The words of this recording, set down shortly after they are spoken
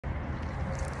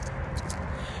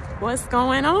What's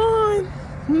going on?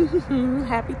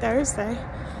 Happy Thursday.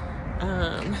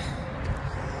 I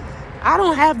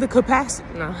don't have the capacity,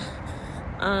 no.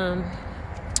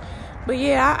 But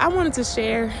yeah, I wanted to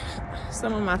share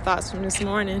some of my thoughts from this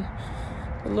morning.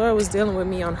 The Lord was dealing with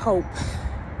me on hope,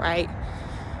 right?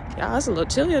 Y'all, it's a little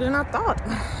chillier than I thought.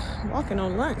 I'm walking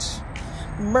on lunch.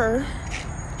 Brr.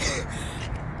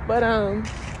 But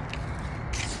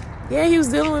yeah, he was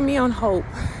dealing with me on hope,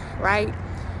 right?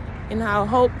 And how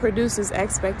hope produces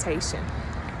expectation.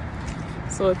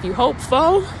 So if you hope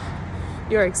for,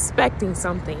 you're expecting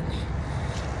something.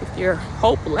 If you're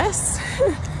hopeless,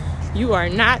 you are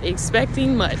not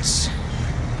expecting much.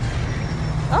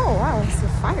 Oh wow, it's a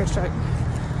fire truck.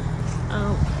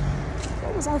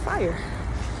 What was on fire?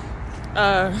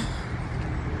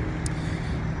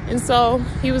 And so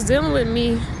he was dealing with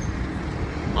me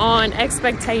on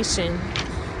expectation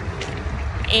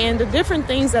and the different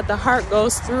things that the heart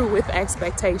goes through with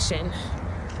expectation,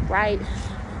 right?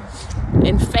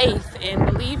 And faith and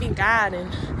believing God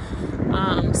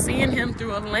and seeing him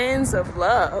through a lens of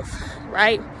love,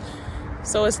 right?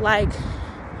 So it's like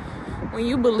when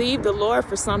you believe the Lord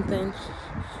for something,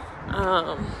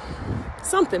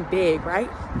 something big, right?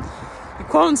 You're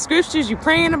quoting scriptures, you're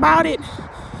praying about it,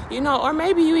 or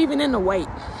maybe you even in the wait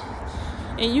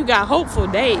and you got hopeful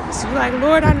days. You're like,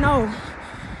 Lord, I know,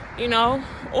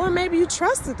 or maybe you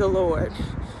trusted the Lord.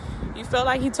 You felt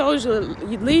like he told you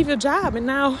you'd leave your job and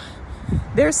now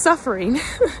they're suffering,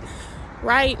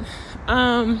 right?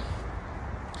 And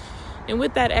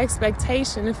with that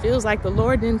expectation, it feels like the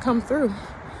Lord didn't come through,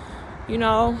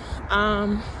 and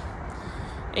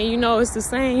it's the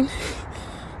same.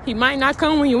 He might not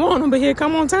come when you want him, but he'll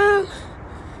come on time.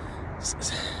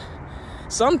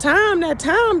 Sometime that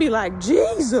time be like,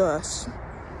 Jesus,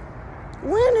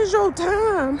 when is your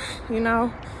time?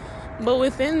 But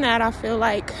within that, I feel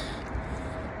like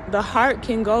the heart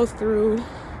can go through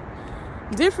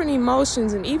different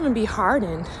emotions and even be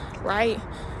hardened, right?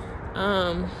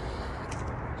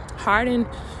 Hardened,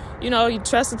 you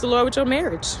trusted the Lord with your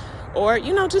marriage, or,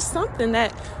 just something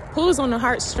that pulls on the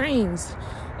heartstrings,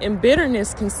 and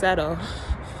bitterness can settle,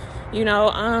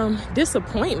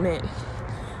 disappointment,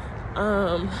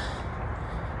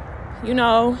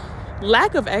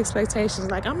 lack of expectations.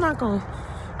 Like, I'm not gonna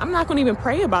even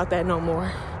pray about that no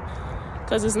more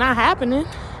because it's not happening,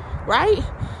 right?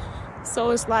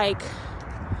 So it's like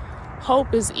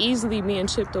hope is easily being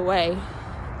chipped away.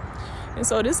 And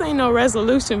so this ain't no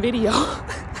resolution video.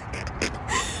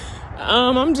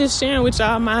 I'm just sharing with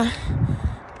y'all my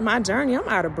journey. I'm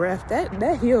out of breath.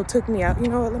 That hill took me out. You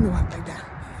know what? Let me walk back down.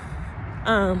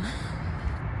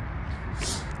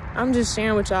 I'm just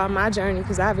sharing with y'all my journey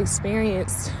because I've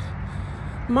experienced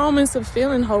moments of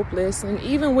feeling hopeless, and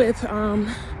even with the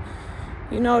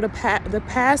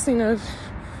passing of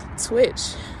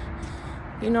Twitch.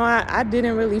 I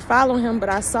didn't really follow him, but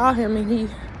I saw him and he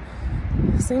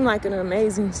seemed like an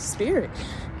amazing spirit.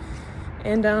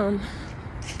 And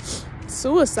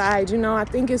suicide, I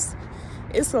think it's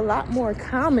a lot more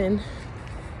common.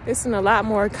 It's a lot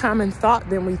more common thought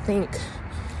than we think.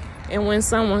 And when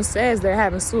someone says they're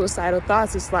having suicidal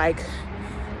thoughts, it's like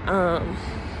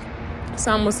it's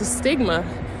almost a stigma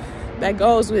that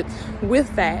goes with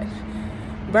that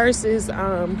versus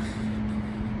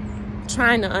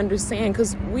trying to understand,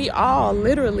 because we all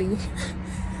literally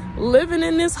living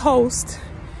in this host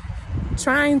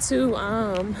trying to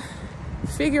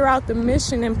figure out the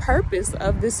mission and purpose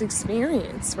of this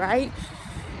experience, right?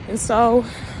 And so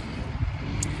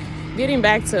getting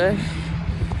back to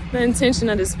the intention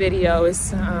of this video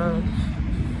is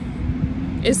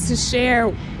to share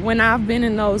when I've been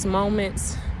in those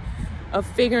moments of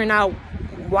figuring out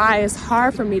why it's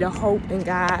hard for me to hope in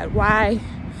God, why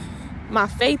my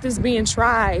faith is being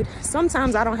tried.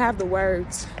 Sometimes I don't have the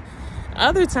words.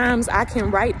 Other times I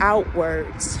can write out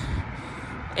words.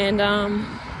 And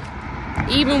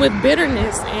even with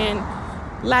bitterness and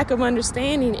lack of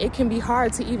understanding, it can be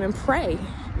hard to even pray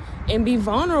and be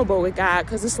vulnerable with God,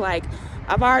 because it's like,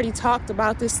 I've already talked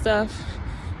about this stuff.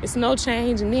 It's no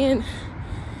change. And then,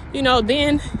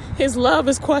 then his love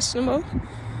is questionable,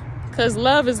 because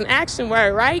love is an action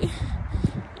word, right?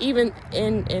 Even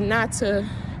and not to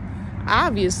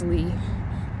obviously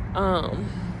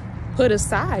put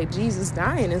aside Jesus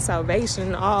dying and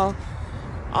salvation and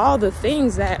all the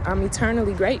things that I'm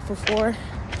eternally grateful for,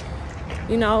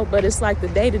 but it's like the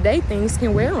day-to-day things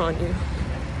can wear on you.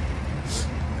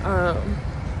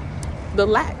 The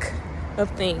lack of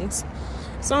things.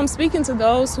 So I'm speaking to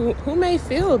those who may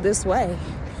feel this way.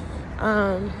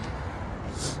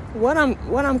 What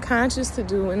I'm conscious to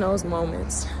do in those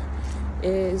moments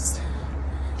is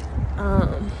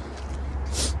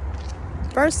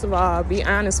first of all, be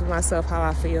honest with myself how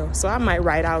I feel. So I might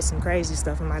write out some crazy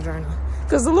stuff in my journal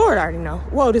because the Lord already know.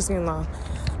 Whoa, this is getting long.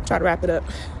 Try to wrap it up.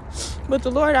 But the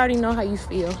Lord already know how you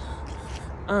feel.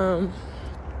 And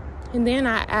then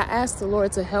I asked the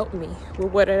Lord to help me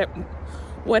with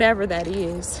whatever that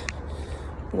is.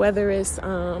 Whether it's,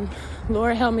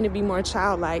 Lord, help me to be more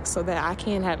childlike so that I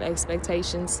can have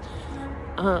expectations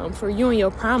for you and your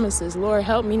promises. Lord,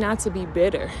 help me not to be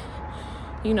bitter.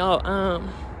 You know,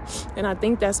 and I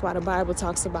think that's why the Bible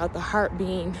talks about the heart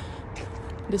being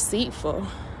deceitful.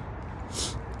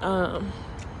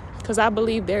 Because I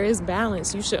believe there is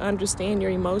balance. You should understand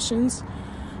your emotions,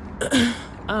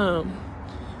 but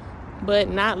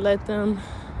not let them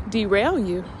derail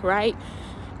you, right?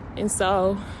 And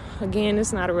so, again,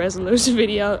 it's not a resolution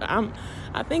video.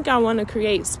 I think I want to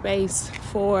create space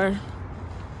for,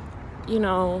 you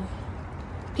know,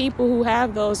 people who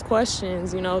have those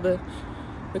questions, you know, the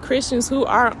Christians who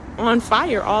are on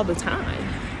fire all the time,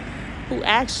 who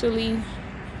actually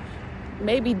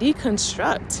maybe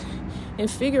deconstruct and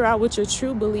figure out what your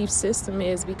true belief system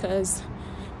is, because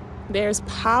there's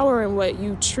power in what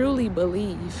you truly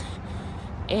believe.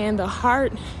 And the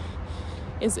heart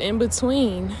is in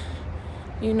between,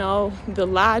 you know, the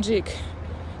logic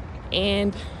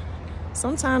and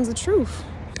sometimes the truth.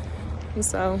 And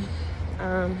so,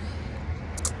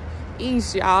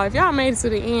 y'all, if y'all made it to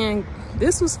the end,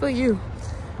 this was for you.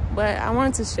 But I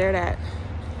wanted to share that.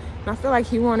 And I feel like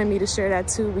he wanted me to share that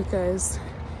too, because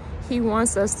he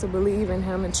wants us to believe in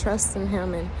him and trust in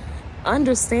him and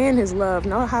understand his love,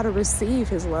 know how to receive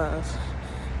his love.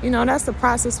 You know, that's the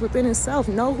process within itself.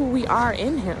 Know who we are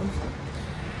in him.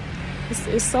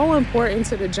 It's so important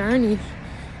to the journey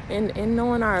and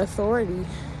knowing our authority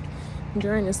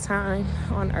during this time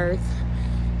on earth.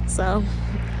 So,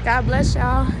 God bless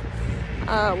y'all.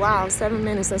 Wow, 7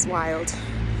 minutes, that's wild.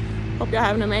 Hope y'all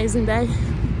have an amazing day.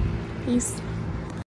 Peace.